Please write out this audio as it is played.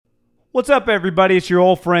What's up, everybody? It's your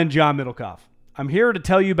old friend, John Middlecoff. I'm here to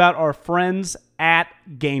tell you about our friends at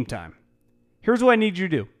Game Time. Here's what I need you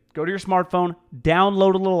to do. Go to your smartphone,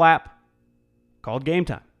 download a little app called Game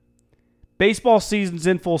Time. Baseball season's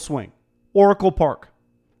in full swing. Oracle Park.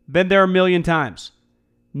 Been there a million times.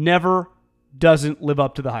 Never doesn't live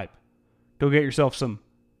up to the hype. Go get yourself some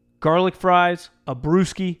garlic fries, a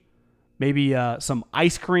brewski, maybe some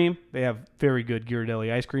ice cream. They have very good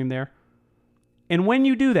Ghirardelli ice cream there. And when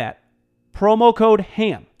you do that, promo code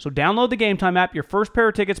HAM. So download the Game Time app. Your first pair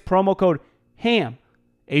of tickets, promo code HAM,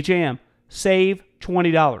 H-A-M, save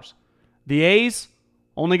 $20. The A's,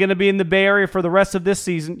 only going to be in the Bay Area for the rest of this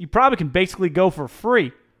season. You probably can basically go for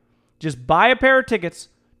free. Just buy a pair of tickets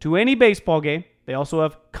to any baseball game. They also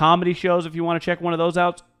have comedy shows if you want to check one of those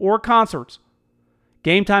out, or concerts.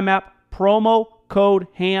 Game Time app, promo code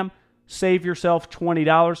HAM, save yourself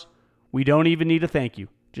 $20. We don't even need a thank you.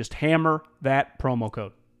 Just hammer that promo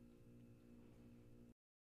code.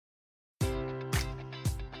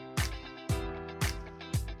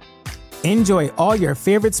 Enjoy all your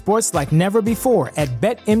favorite sports like never before at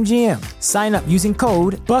BetMGM. Sign up using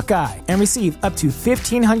code Buckeye and receive up to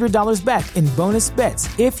 $1,500 back in bonus bets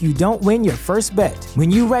if you don't win your first bet.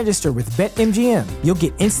 When you register with BetMGM, you'll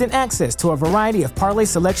get instant access to a variety of parlay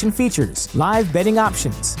selection features, live betting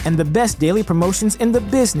options, and the best daily promotions in the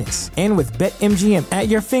business. And with BetMGM at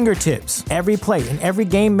your fingertips, every play and every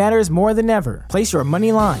game matters more than ever. Place your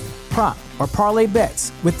money line, prop, or parlay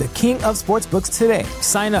bets with the king of sportsbooks today.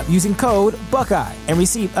 Sign up using code Buckeye and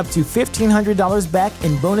receive up to $1,500 back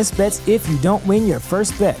in bonus bets if you don't win your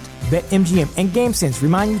first bet. BetMGM and GameSense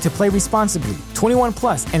remind you to play responsibly. 21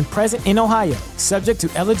 plus and present in Ohio, subject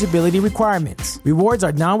to eligibility requirements. Rewards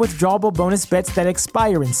are non-withdrawable bonus bets that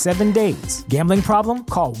expire in 7 days. Gambling problem?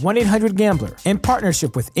 Call 1-800-GAMBLER. In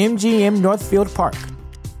partnership with MGM Northfield Park.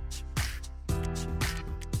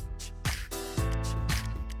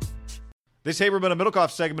 This Haberman and Middlecoff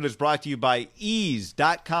segment is brought to you by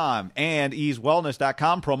Ease.com and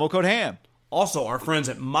EaseWellness.com, promo code HAM. Also, our friends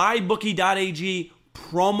at MyBookie.ag,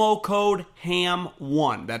 promo code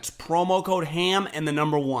HAM1. That's promo code HAM and the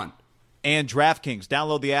number 1. And DraftKings.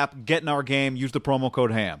 Download the app, get in our game, use the promo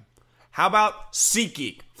code HAM. How about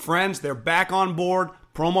SeatGeek? Friends, they're back on board.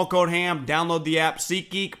 Promo code HAM. Download the app,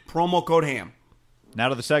 SeatGeek, promo code HAM. Now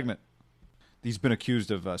to the segment. He's been accused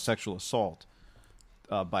of sexual assault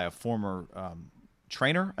by a former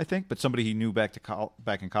trainer, I think, but somebody he knew back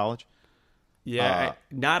in college. Yeah,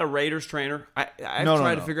 not a Raiders trainer. I've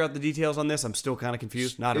tried to figure out the details on this. I'm still kind of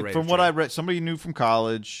confused. Not a Raiders From what trainer. I read, somebody he knew from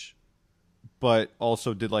college, but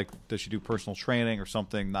also does she do personal training or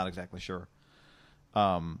something? Not exactly sure.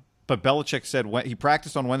 But Belichick said he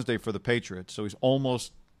practiced on Wednesday for the Patriots, so he's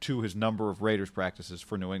almost to his number of Raiders practices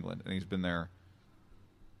for New England, and he's been there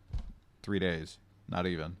 3 days, not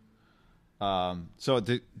even. So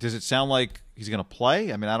does it sound like he's going to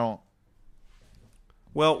play? I mean, I don't.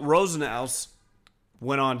 Well, Rosenhaus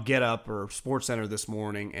went on Get Up or SportsCenter this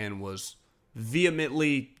morning and was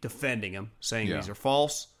vehemently defending him, saying these are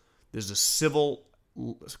false. There's a civil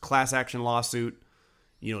class action lawsuit.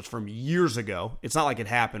 You know, it's from years ago. It's not like it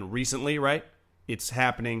happened recently, right? It's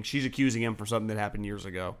happening. She's accusing him for something that happened years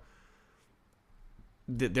ago.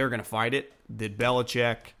 They're going to fight it. Did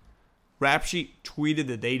Belichick? Rap Sheet tweeted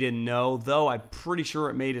that they didn't know, though I'm pretty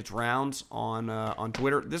sure it made its rounds on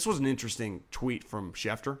Twitter. This was an interesting tweet from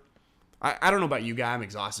Schefter. I don't know about you guys. I'm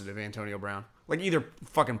exhausted of Antonio Brown. Like, either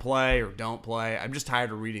fucking play or don't play. I'm just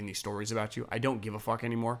tired of reading these stories about you. I don't give a fuck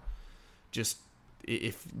anymore. Just,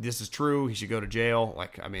 if this is true, he should go to jail.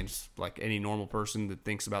 Like, I mean, it's like any normal person that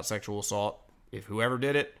thinks about sexual assault. If whoever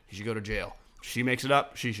did it, he should go to jail. If she makes it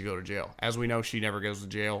up, she should go to jail. As we know, she never goes to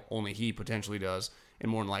jail. Only he potentially does. And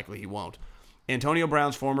more than likely he won't. Antonio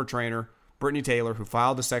Brown's former trainer, Brittany Taylor, who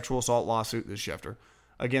filed the sexual assault lawsuit, this Schefter,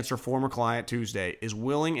 against her former client Tuesday, is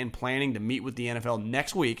willing and planning to meet with the NFL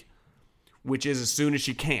next week, which is as soon as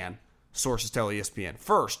she can, sources tell ESPN.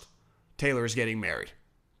 First, Taylor is getting married.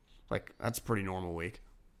 Like, that's a pretty normal week.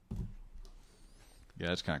 Yeah,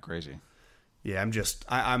 that's kind of crazy. Yeah,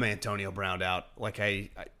 I'm Antonio Browned out. Like, I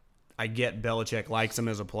get Belichick likes him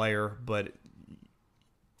as a player, but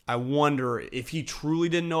I wonder if he truly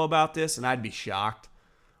didn't know about this, and I'd be shocked.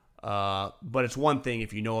 But it's one thing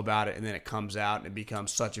if you know about it and then it comes out and it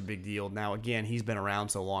becomes such a big deal. Now, again, he's been around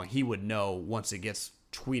so long. He would know once it gets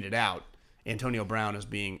tweeted out, Antonio Brown is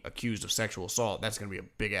being accused of sexual assault. That's going to be a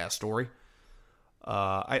big-ass story.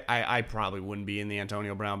 I probably wouldn't be in the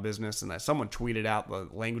Antonio Brown business. And that someone tweeted out the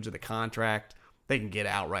language of the contract, they can get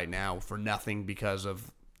out right now for nothing because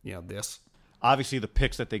of this. Obviously, the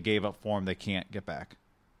picks that they gave up for him, they can't get back.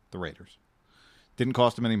 The Raiders. Didn't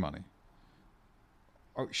cost them any money.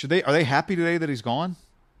 Are they happy today that he's gone?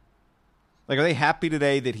 Like, are they happy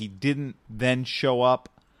today that he didn't then show up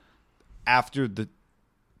after the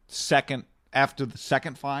second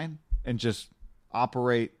fine and just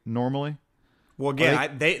operate normally? Well,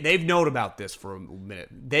 again, they've known about this for a minute.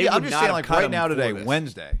 I'm just saying, like, right now today, this.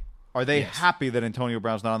 Wednesday, are they happy that Antonio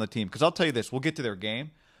Brown's not on the team? Because I'll tell you this, we'll get to their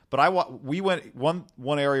game, but we went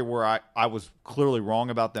one area where I was clearly wrong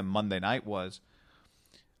about them Monday night was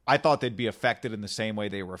I thought they'd be affected in the same way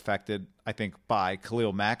they were affected, I think, by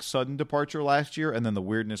Khalil Mack's sudden departure last year and then the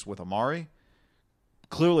weirdness with Amari.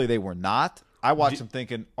 Clearly they were not. I watched them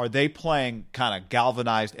thinking, are they playing kind of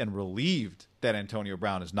galvanized and relieved that Antonio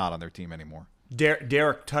Brown is not on their team anymore?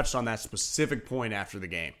 Derek touched on that specific point after the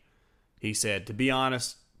game. He said, to be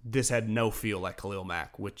honest, this had no feel like Khalil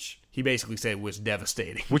Mack, which he basically said was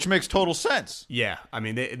devastating. Which makes total sense. Yeah, I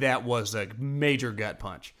mean, that was a major gut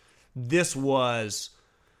punch. This was...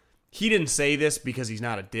 He didn't say this because he's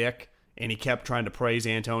not a dick, and he kept trying to praise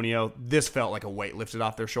Antonio. This felt like a weight lifted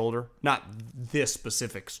off their shoulder. Not this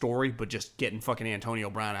specific story, but just getting fucking Antonio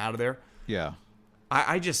Brown out of there. Yeah.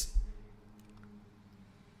 I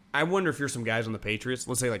wonder if you're some guys on the Patriots,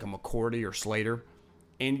 let's say like a McCourty or Slater,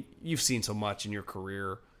 and you've seen so much in your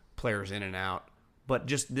career, players in and out, but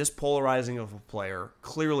just this polarizing of a player,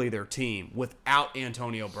 clearly their team, without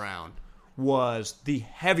Antonio Brown, was the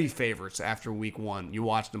heavy favorites after week one. You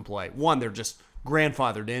watched them play. One, they're just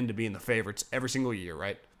grandfathered in to being the favorites every single year,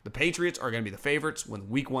 right? The Patriots are going to be the favorites when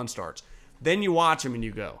week one starts. Then you watch them and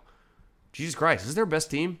you go, Jesus Christ, is this their best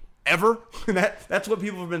team ever? That's what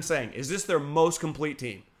people have been saying. Is this their most complete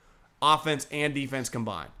team? Offense and defense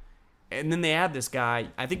combined. And then they add this guy.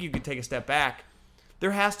 I think you could take a step back.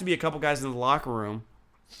 There has to be a couple guys in the locker room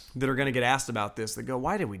that are going to get asked about this that go,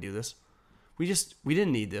 why did we do this? We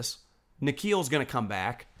didn't need this. N'Keal's going to come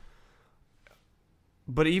back.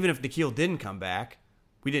 But even if N'Keal didn't come back,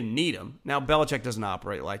 we didn't need him. Now, Belichick doesn't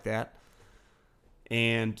operate like that.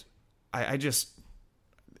 And I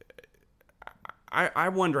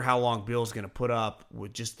wonder how long Bill's going to put up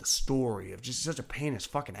with just the story of just such a pain in his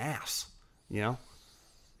fucking ass. You know?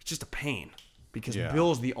 It's just a pain. Because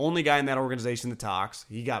Bill's the only guy in that organization that talks.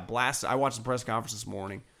 He got blasted. I watched the press conference this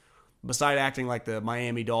morning. Beside acting like the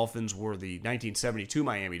Miami Dolphins were the 1972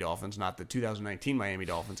 Miami Dolphins, not the 2019 Miami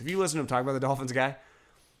Dolphins. If you listen to him talk about the Dolphins guy,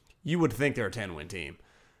 you would think they're a 10-win team.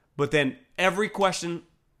 But then every question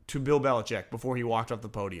to Bill Belichick before he walked off the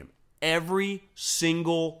podium, every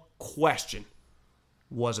single question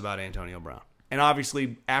was about Antonio Brown. And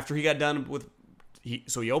obviously, after he got done with...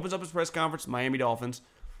 So he opens up his press conference, Miami Dolphins.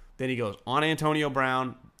 Then he goes, on Antonio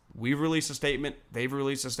Brown, we've released a statement. They've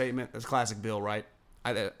released a statement. That's classic Bill, right?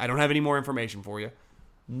 I don't have any more information for you.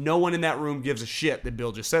 No one in that room gives a shit that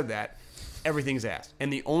Bill just said that. Everything's asked.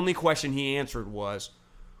 And the only question he answered was,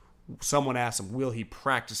 someone asked him, will he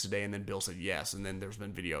practice today? And then Bill said yes. And then there's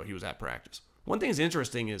been video. He was at practice. One thing that's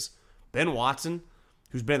interesting is Ben Watson,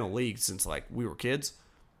 who's been in the league since like we were kids,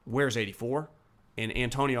 wears 84. And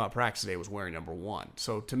Antonio at practice today was wearing number 1.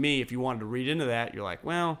 So to me, if you wanted to read into that, you're like,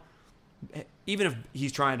 well, even if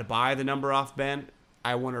he's trying to buy the number off Ben,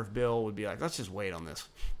 I wonder if Bill would be like, let's just wait on this.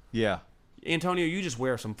 Yeah. Antonio, you just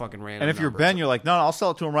wear some fucking random And if you're Ben, you're like, no, I'll sell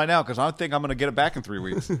it to him right now because I don't think I'm going to get it back in 3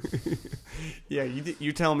 weeks. Yeah,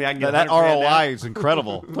 you telling me I can get that $100,000 ROI is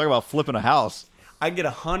incredible. Talk about flipping a house. I can get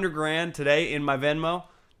 $100,000 today in my Venmo.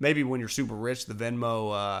 Maybe when you're super rich, the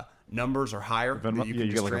Venmo numbers are higher. Venmo, you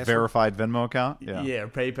get like transfer. A verified Venmo account. Yeah, or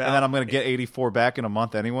PayPal. And then I'm going to get 84 back in a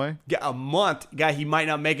month anyway. Yeah, a month, guy. He might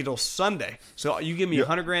not make it till Sunday. So you give me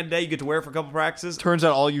 $100,000 a day. You get to wear it for a couple practices. Turns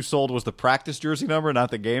out all you sold was the practice jersey number,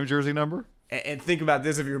 not the game jersey number. And think about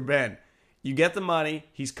this: if you're Ben, you get the money.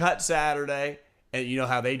 He's cut Saturday, and you know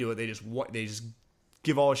how they do it. They just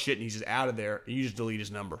give all his shit, and he's just out of there. And you just delete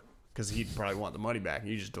his number because he'd probably want the money back.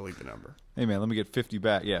 You just delete the number. Hey man, let me get 50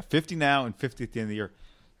 back. Yeah, 50 now and 50 at the end of the year.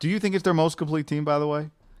 Do you think it's their most complete team, by the way?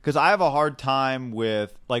 Because I have a hard time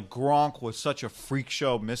with, like, Gronk was such a freak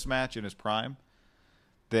show mismatch in his prime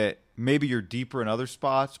that maybe you're deeper in other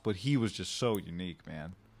spots, but he was just so unique,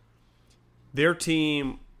 man. Their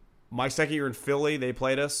team, my second year in Philly, they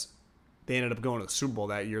played us. They ended up going to the Super Bowl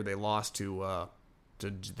that year. They lost to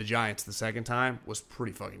the Giants the second time. Was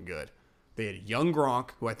pretty fucking good. They had young Gronk,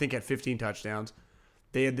 who I think had 15 touchdowns.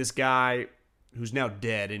 They had this guy who's now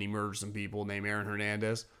dead and he murdered some people named Aaron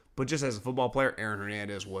Hernandez. But just as a football player, Aaron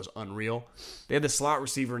Hernandez was unreal. They had the slot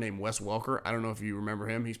receiver named Wes Welker. I don't know if you remember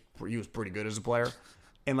him. He was pretty good as a player.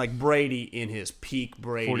 And like Brady in his peak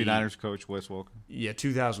Brady. 49ers coach Wes Welker. Yeah,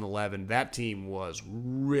 2011. That team was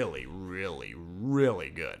really, really, really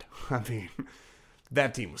good. I mean,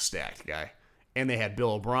 that team was stacked, guy. And they had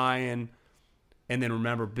Bill O'Brien. And then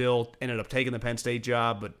remember, Bill ended up taking the Penn State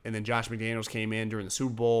job, and then Josh McDaniels came in during the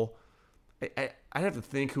Super Bowl. I'd have to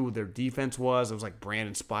think who their defense was. It was like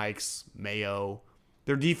Brandon Spikes, Mayo.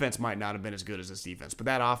 Their defense might not have been as good as this defense, but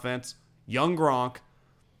that offense, young Gronk,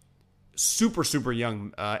 super, super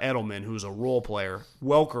young Edelman, who's a role player.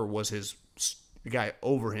 Welker was the guy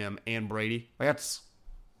over him, and Brady. Like that's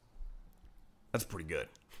pretty good.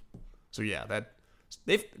 So yeah,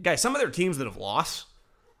 guys, some of their teams that have lost,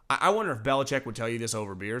 I wonder if Belichick would tell you this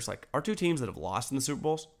over beers. Like, our two teams that have lost in the Super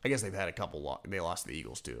Bowls, I guess they've had a couple. They lost to the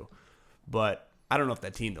Eagles too, but I don't know if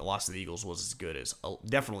that team that lost to the Eagles was as good as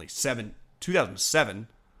definitely 2007.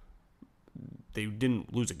 They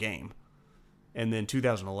didn't lose a game, and then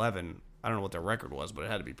 2011. I don't know what their record was, but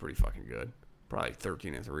it had to be pretty fucking good. Probably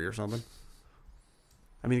 13-3 or something.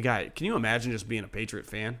 I mean, guy, can you imagine just being a Patriot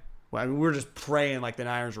fan? Well, I mean, we're just praying like the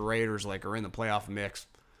Niners or Raiders are in the playoff mix.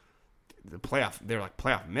 They're like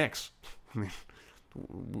playoff mix. I mean,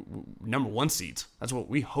 number 1 seeds. That's what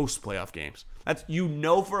we host playoff games. That's,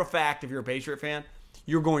 for a fact, if you're a Patriot fan,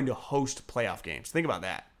 you're going to host playoff games. Think about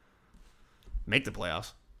that. Make the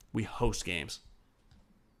playoffs. We host games.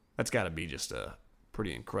 That's got to be just a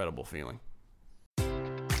pretty incredible feeling.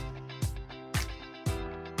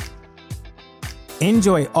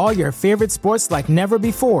 Enjoy all your favorite sports like never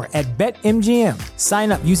before at BetMGM.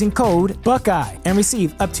 Sign up using code Buckeye and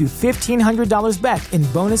receive up to $1,500 back in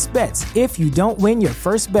bonus bets if you don't win your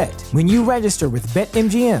first bet. When you register with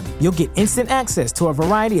BetMGM, you'll get instant access to a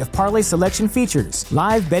variety of parlay selection features,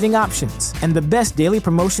 live betting options, and the best daily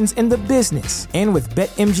promotions in the business. And with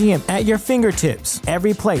BetMGM at your fingertips,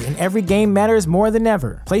 every play and every game matters more than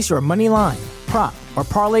ever. Place your money line, prop, or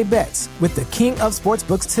parlay bets with the king of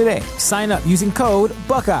sportsbooks today. Sign up using code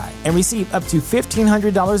Buckeye and receive up to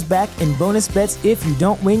 $1,500 back in bonus bets if you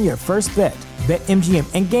don't win your first bet. BetMGM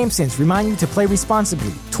and GameSense remind you to play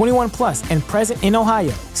responsibly. 21 plus and present in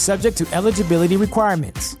Ohio, subject to eligibility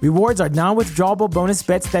requirements. Rewards are non-withdrawable bonus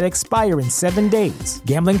bets that expire in 7 days.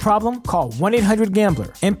 Gambling problem? Call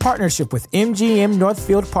 1-800-GAMBLER. In partnership with MGM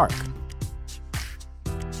Northfield Park.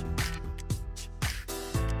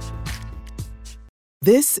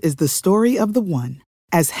 This is the story of the one.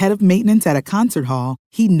 As head of maintenance at a concert hall,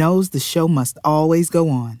 he knows the show must always go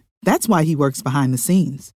on. That's why he works behind the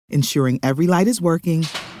scenes, ensuring every light is working,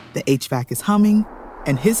 the HVAC is humming,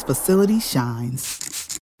 and his facility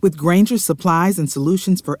shines. With Grainger's supplies and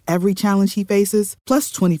solutions for every challenge he faces,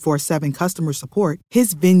 plus 24/7 customer support,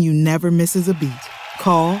 his venue never misses a beat.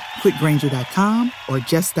 Call quickgrainger.com or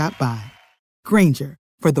just stop by. Grainger,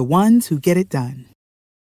 for the ones who get it done.